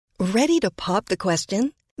Ready to pop the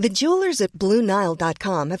question? The jewelers at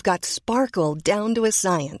BlueNile.com have got sparkle down to a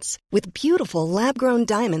science with beautiful lab-grown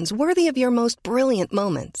diamonds worthy of your most brilliant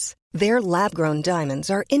moments. Their lab-grown diamonds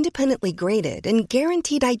are independently graded and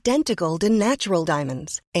guaranteed identical to natural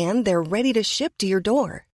diamonds, and they're ready to ship to your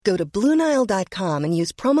door. Go to BlueNile.com and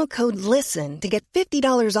use promo code LISTEN to get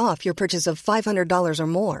 $50 off your purchase of $500 or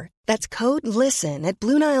more. That's code LISTEN at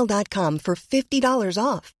BlueNile.com for $50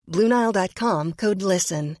 off. BlueNile.com, code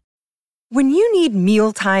LISTEN. When you need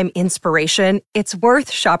mealtime inspiration, it's worth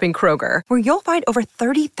shopping Kroger, where you'll find over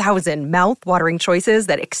 30,000 mouth-watering choices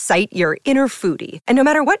that excite your inner foodie. And no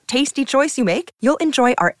matter what tasty choice you make, you'll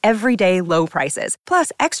enjoy our everyday low prices,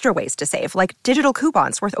 plus extra ways to save, like digital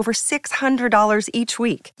coupons worth over $600 each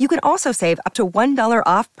week. You can also save up to $1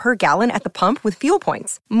 off per gallon at the pump with fuel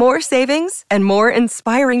points. More savings and more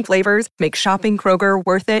inspiring flavors make shopping Kroger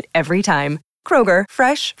worth it every time. Kroger,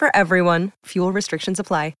 fresh for everyone. Fuel restrictions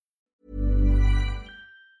apply.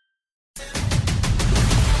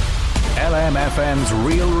 LMFM's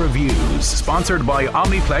Real Reviews, sponsored by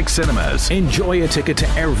Omniplex Cinemas. Enjoy a ticket to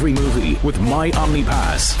every movie with My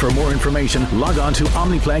OmniPass. For more information, log on to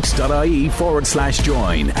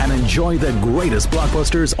omniplex.ie/join and enjoy the greatest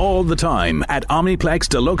blockbusters all the time at Omniplex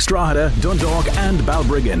Deluxe Drogheda, Dundalk and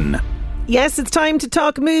Balbriggan. Yes, it's time to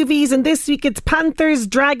talk movies, and this week it's Panthers,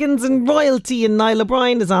 Dragons and Royalty, and Niall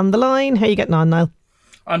O'Brien is on the line. How are you getting on, Niall?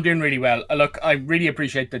 I'm doing really well. Look, I really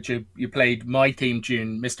appreciate that you played my theme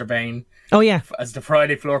tune, Mr. Vane. Oh, yeah. As the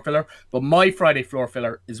Friday floor filler. But my Friday floor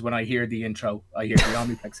filler is when I hear the intro. I hear the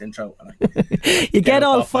Omniplex intro. And you get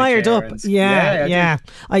all fired up. Yeah.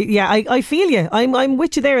 I feel you. I'm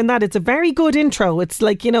with you there in that. It's a very good intro. It's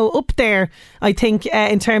like, up there, I think,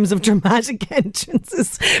 in terms of dramatic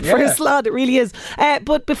entrances for a slot. It really is.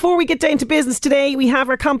 But before we get down to business today, we have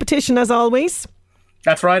our competition as always.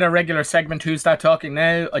 That's right, our regular segment, Who's That Talking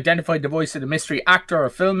Now? Identify the voice of the mystery actor or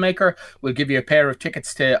filmmaker. We'll give you a pair of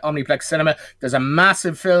tickets to Omniplex Cinema. There's a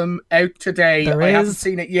massive film out today. I haven't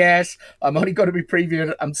seen it yet. I'm only going to be previewing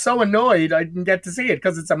it. I'm so annoyed I didn't get to see it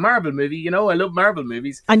because it's a Marvel movie. I love Marvel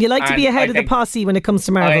movies. And you like to be ahead of the posse when it comes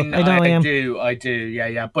to Marvel. I do.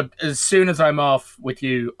 Yeah. But as soon as I'm off with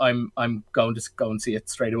you, I'm going to go and see it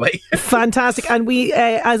straight away. Fantastic. And we,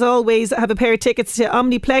 as always, have a pair of tickets to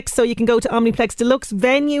Omniplex, so you can go to Omniplex Deluxe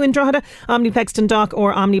venue in Drogheda, Omniplex Dundalk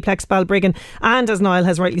or Omniplex Balbriggan. And as Niall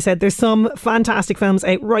has rightly said, there's some fantastic films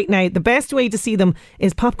out right now. The best way to see them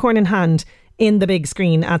is popcorn in hand in the big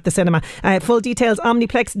screen at the cinema. Full details,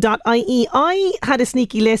 omniplex.ie. I had a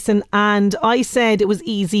sneaky listen and I said it was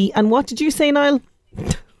easy. And what did you say, Niall?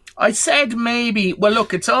 I said maybe. Well,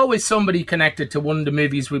 look, it's always somebody connected to one of the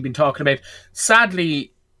movies we've been talking about.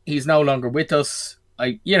 Sadly, he's no longer with us.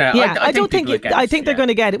 I think they're going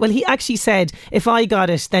to get it. Well, he actually said, if I got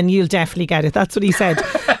it, then you'll definitely get it. That's what he said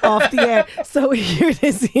off the air. So here's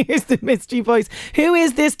the mystery voice. Who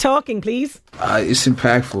is this talking, please? It's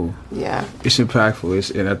impactful. Yeah. It's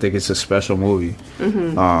impactful. And I think it's a special movie.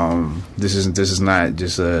 Mm-hmm. This is not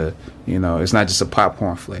just it's not just a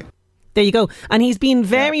popcorn flick. There you go. And he's been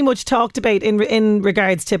very much talked about in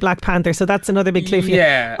regards to Black Panther. So that's another big clue for you.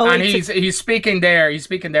 Yeah, and he's speaking there. He's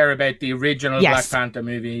speaking there about the original Black Panther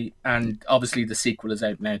movie, and obviously the sequel is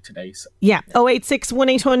out now today. So. Yeah, 086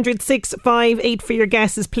 1800 658 for your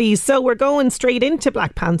guesses, please. So we're going straight into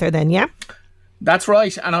Black Panther then, yeah? That's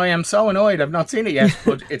right, and I am so annoyed I've not seen it yet,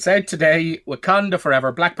 but it's out today. Wakanda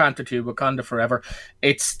Forever, Black Panther 2, Wakanda Forever.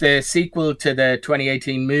 It's the sequel to the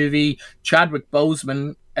 2018 movie. Chadwick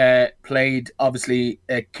Boseman played, obviously,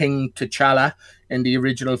 King T'Challa in the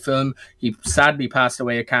original film. He sadly passed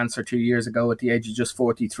away of cancer 2 years ago at the age of just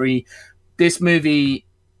 43. This movie,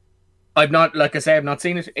 I've not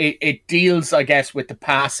seen it. It deals, I guess, with the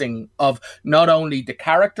passing of not only the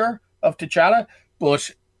character of T'Challa, but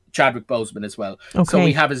Chadwick Boseman as well. Okay. So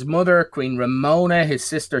we have his mother, Queen Ramona, his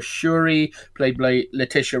sister Shuri, played by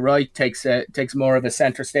Letitia Wright, takes more of a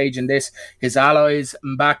centre stage in this. His allies,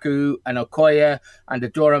 M'Baku and Okoye and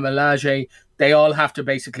Adora Milaje, they all have to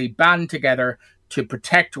basically band together to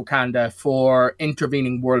protect Wakanda for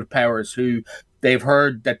intervening world powers who they've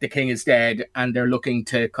heard that the king is dead and they're looking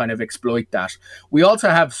to kind of exploit that. We also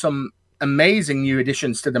have some amazing new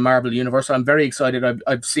additions to the Marvel universe. I'm very excited.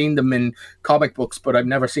 I've seen them in comic books, but I've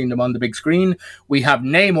never seen them on the big screen. We have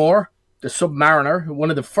Namor, the Submariner,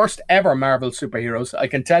 one of the first ever Marvel superheroes. I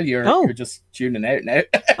can tell you're just tuning out now.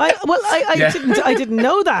 I didn't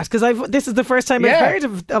know that because this is the first time I've heard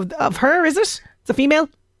of her. Is it? It's a female.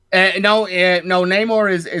 No,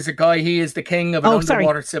 Namor is a guy. He is the king of an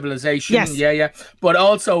underwater civilization. Yes. Yeah. But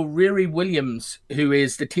also Riri Williams, who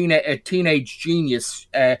is a teenage genius.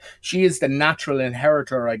 She is the natural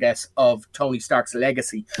inheritor, I guess, of Tony Stark's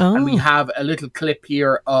legacy. And we have a little clip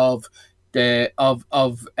here of they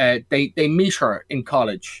meet her in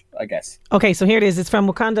college, I guess. Okay, so here it is. It's from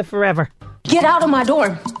Wakanda Forever. Get out of my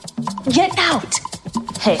dorm. Get out.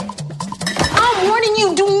 Hey, I'm warning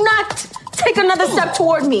you, do not take another step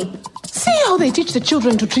toward me. See how they teach the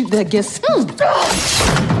children to treat their guests. Put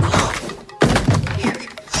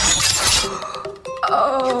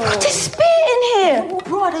a spear in here. Who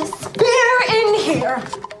brought a spear in here?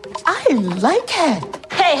 I like it.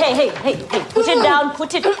 Hey. Put it down.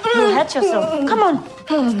 Put it. You'll hurt yourself. Come on.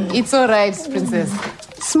 It's all right, princess.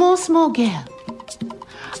 Small girl.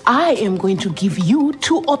 I am going to give you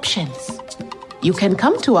 2 options. You can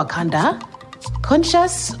come to Wakanda,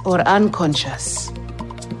 conscious or unconscious.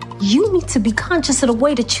 You need to be conscious of the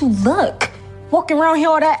way that you look. Walking around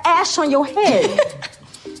here with that ash on your head.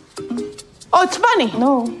 Oh, it's funny.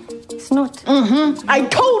 No, it's not. Mm-hmm. I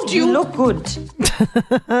told you. You look good.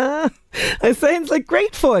 It sounds like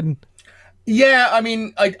great fun. Yeah, I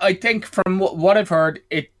mean, I think from what I've heard,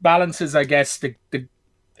 it balances, I guess, the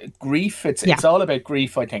grief. It's all about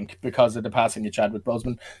grief, I think, because of the passing of Chadwick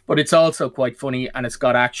Boseman. But it's also quite funny, and it's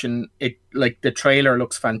got action. The trailer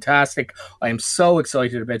looks fantastic. I am so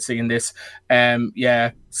excited about seeing this.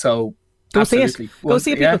 So Go see it. Go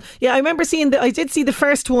see it, people. Yeah, I remember I did see the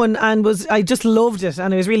first one and I just loved it,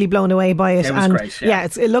 and I was really blown away by it. It was great. Yeah,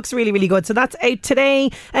 it looks really, really good. So that's out today.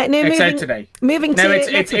 It's out today. Moving to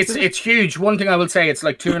Netflix. It's huge. One thing I will say, it's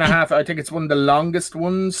like 2.5. I think it's one of the longest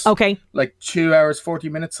ones. Okay. Like 2 hours, 40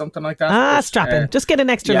 minutes, something like that. Strapping. Just get an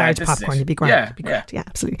extra large popcorn. It'd be great. Yeah,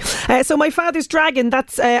 absolutely. So My Father's Dragon,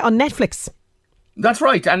 that's on Netflix. That's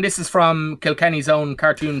right, and this is from Kilkenny's own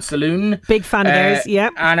Cartoon Saloon. Big fan of theirs, yeah.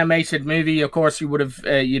 Animated movie. Of course,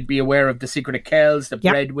 you'd be aware of The Secret of Kells, The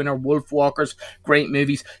Breadwinner, Wolfwalkers. Great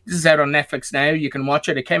movies. This is out on Netflix now. You can watch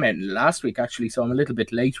it. It came out last week, actually, so I'm a little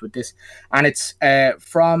bit late with this. And it's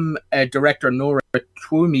from director Nora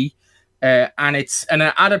Twomey, and it's an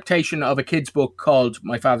adaptation of a kid's book called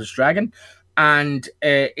My Father's Dragon, and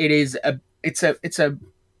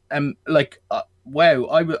wow,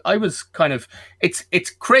 I was kind of, it's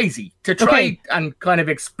crazy to try and kind of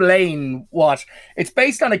explain what it's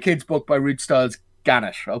based on. A kid's book by Ruth Stiles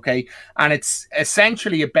Gannett, okay, and it's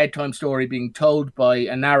essentially a bedtime story being told by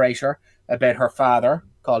a narrator about her father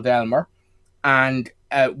called Elmer, and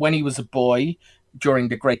when he was a boy during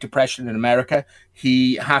the Great Depression in America,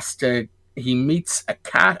 he meets a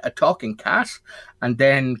talking cat, and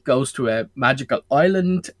then goes to a magical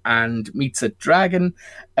island and meets a dragon.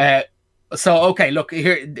 So, okay, look,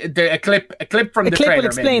 here, a clip from the trailer. Will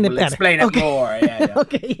explain it better. Explain it more. Yeah.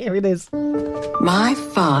 Okay, here it is. My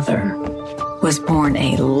father was born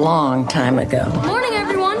a long time ago. Morning,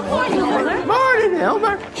 everyone. Morning, Elmer. Morning,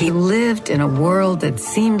 Elmer. He lived in a world that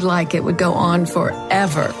seemed like it would go on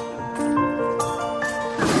forever.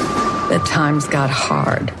 The times got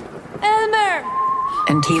hard. Elmer!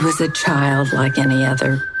 And he was a child like any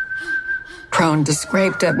other, prone to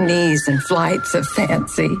scraped up knees and flights of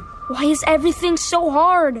fancy. Why is everything so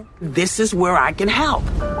hard? This is where I can help.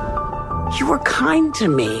 You were kind to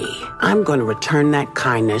me. I'm going to return that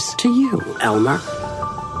kindness to you, Elmer.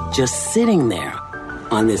 Just sitting there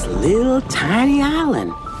on this little tiny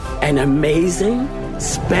island. An amazing,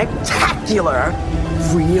 spectacular,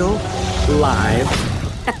 real, live...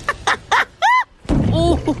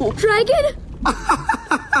 Oh, dragon?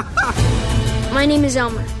 My name is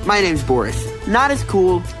Elmer. My name's Boris. Not as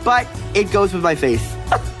cool, but it goes with my face.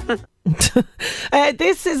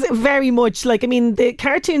 This is very much like, the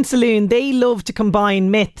Cartoon Saloon, they love to combine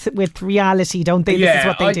myth with reality, don't they? Yeah, this is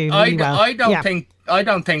what they do really well. I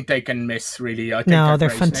don't think they can miss, really. I think they're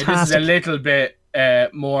fantastic. Now, this is a little bit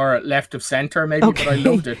more left of center, maybe, but I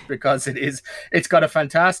loved it because it's got a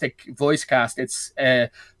fantastic voice cast. It's a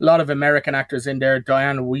lot of American actors in there.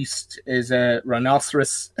 Diane Wiest is a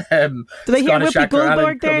rhinoceros. Do they hear Whoopi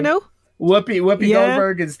Goldberg there, no? Whoopi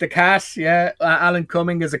Goldberg is the cat, yeah. Alan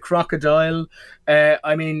Cumming is a crocodile. And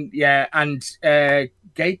Gaten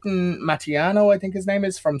Mattiano, I think his name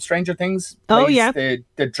is, from Stranger Things. The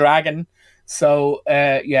dragon. So,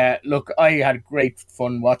 look, I had great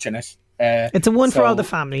fun watching it. It's a one for all the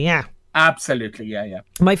family, yeah. Absolutely, yeah.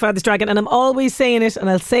 My Father's Dragon, and I'm always saying it, and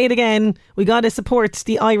I'll say it again, we got to support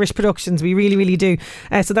the Irish productions, we really, really do.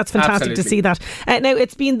 So that's fantastic to see that. Now,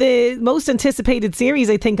 it's been the most anticipated series,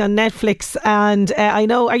 I think, on Netflix, and I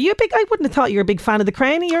know, I wouldn't have thought you were a big fan of The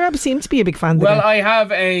Crown. You seem to be a big fan of The Crown. Well, I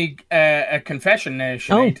have a confession now,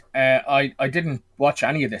 Sinead. I didn't watch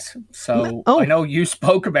any of this, so I know you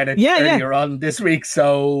spoke about it earlier on this week,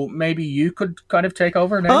 so maybe you could kind of take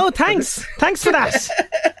over now. Oh, thanks for that.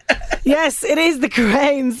 Yes, it is The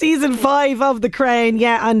Crown, season 5 of The Crown.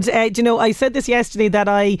 Yeah, and I said this yesterday that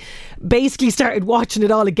I basically started watching it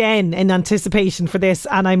all again in anticipation for this,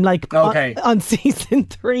 and I'm like on season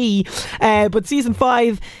 3, but season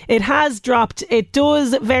 5 it has dropped. It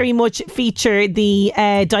does very much feature the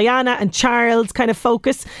Diana and Charles kind of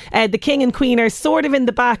focus. The King and Queen are sort of in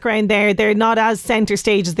the background there. They're not as centre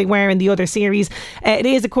stage as they were in the other series. It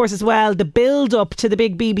is, of course, as well the build up to the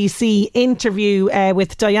big BBC interview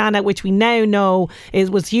with Diana, which we now know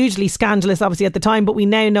was hugely scandalous obviously at the time, but we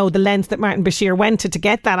now know the lengths that Martin Bashir went to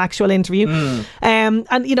get that actual interview. And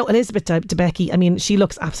Elizabeth Debicki, I mean, she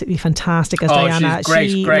looks absolutely fantastic as Diana. She's great,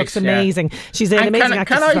 she looks amazing. She's an amazing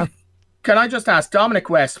actress as well. Can I just ask, Dominic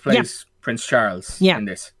West plays Prince Charles in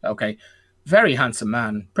this. Okay. Very handsome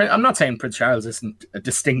man. I'm not saying Prince Charles isn't a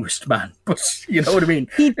distinguished man, but you know what I mean.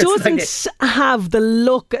 He doesn't have the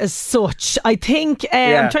look as such. I think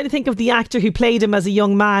I'm trying to think of the actor who played him as a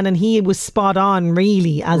young man, and he was spot on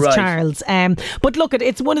really as Charles. But look,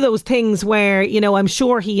 it's one of those things where I'm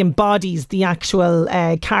sure he embodies the actual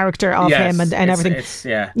character of him and everything.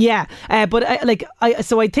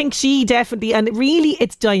 So I think she definitely, and really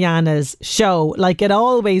it's Diana's show, like it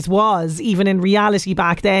always was, even in reality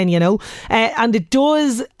back then. And it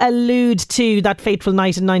does allude to that fateful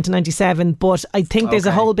night in 1997, but I think there's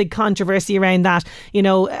a whole big controversy around that.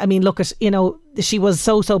 I mean, look at, she was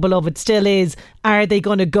so beloved, still is. Are they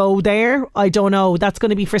going to go there? I don't know. That's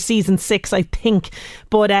going to be for season 6, I think.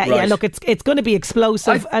 But yeah, look, it's going to be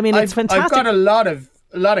explosive. It's fantastic. I've got a lot of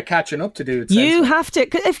catching up to do. You have to.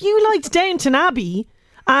 If you liked Downton Abbey,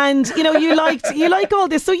 and you like all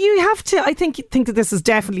this, so you have to. I think that this is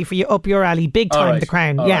definitely for you, up your alley, big time. The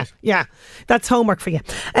Crown, yeah, that's homework for you.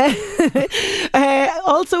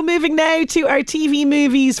 Also, moving now to our TV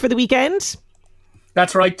movies for the weekend.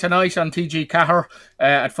 That's right. Tonight on TG Cahir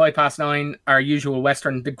at 9:05, our usual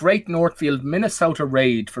Western, The Great Northfield Minnesota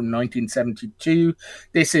Raid from 1972.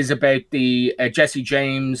 This is about the Jesse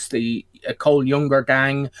James, the Cole Younger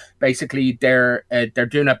gang. Basically, they're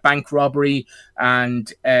doing a bank robbery,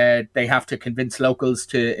 and they have to convince locals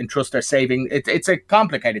to entrust their saving. It's a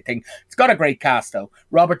complicated thing. It's got a great cast though: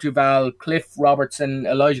 Robert Duvall, Cliff Robertson,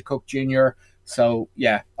 Elijah Cook Jr. So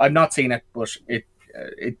yeah, I've not seen it, but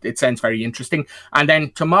it sounds very interesting. And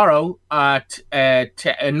then tomorrow at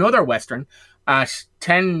another Western at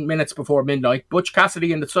 10 minutes before midnight, Butch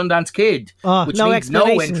Cassidy and the Sundance Kid, which needs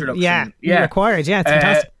no introduction. Yeah, required. Yeah, it's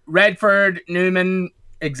fantastic. Redford, Newman,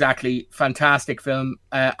 exactly, fantastic film.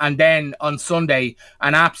 And then on Sunday,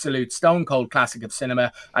 an absolute stone cold classic of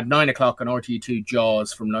cinema at 9:00 on RTE2,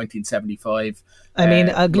 Jaws from 1975. I mean,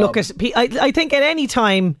 look at. I think at any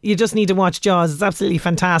time you just need to watch Jaws. It's absolutely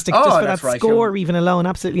fantastic. Just for that score, even alone,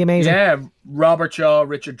 absolutely amazing. Yeah, Robert Shaw,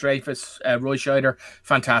 Richard Dreyfuss, Roy Scheider,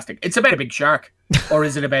 fantastic. It's about a big shark, or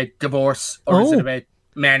is it about divorce, or is it about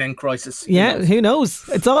men in crisis? Who knows?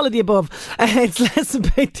 It's all of the above. It's less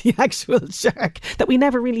about the actual shark that we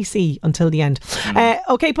never really see until the end.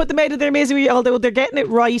 Okay, put them out of their misery, although they're getting it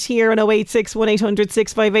right here on 086 1800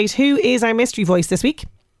 658. Who is our mystery voice this week?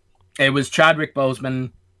 It was Chadwick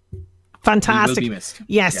Boseman. Fantastic. He will be missed.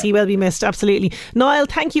 Yes, he will be missed, absolutely. Niall,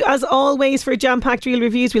 thank you as always for jam-packed Real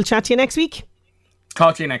Reviews. We'll chat to you next week.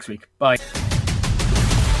 Talk to you next week. Bye.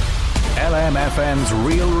 LMFM's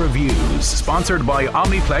Real Reviews, sponsored by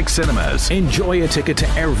Omniplex Cinemas. Enjoy a ticket to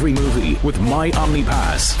every movie with My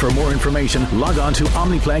OmniPass. For more information, log on to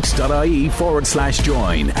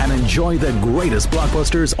omniplex.ie/join and enjoy the greatest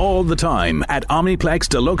blockbusters all the time at Omniplex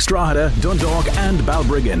Deluxe Drogheda, Dundalk and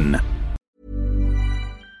Balbriggan.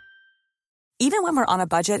 Even when we're on a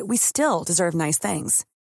budget, we still deserve nice things.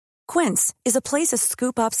 Quince is a place to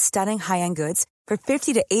scoop up stunning high-end goods for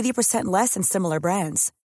 50 to 80% less than similar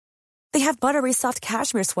brands. They have buttery soft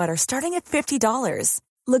cashmere sweaters starting at $50,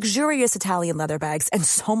 luxurious Italian leather bags, and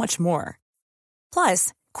so much more.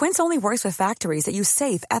 Plus, Quince only works with factories that use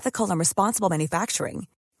safe, ethical, and responsible manufacturing.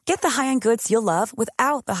 Get the high-end goods you'll love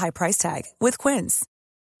without the high price tag with Quince.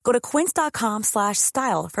 Go to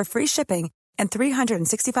quince.com/style for free shipping and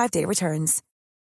 365-day returns.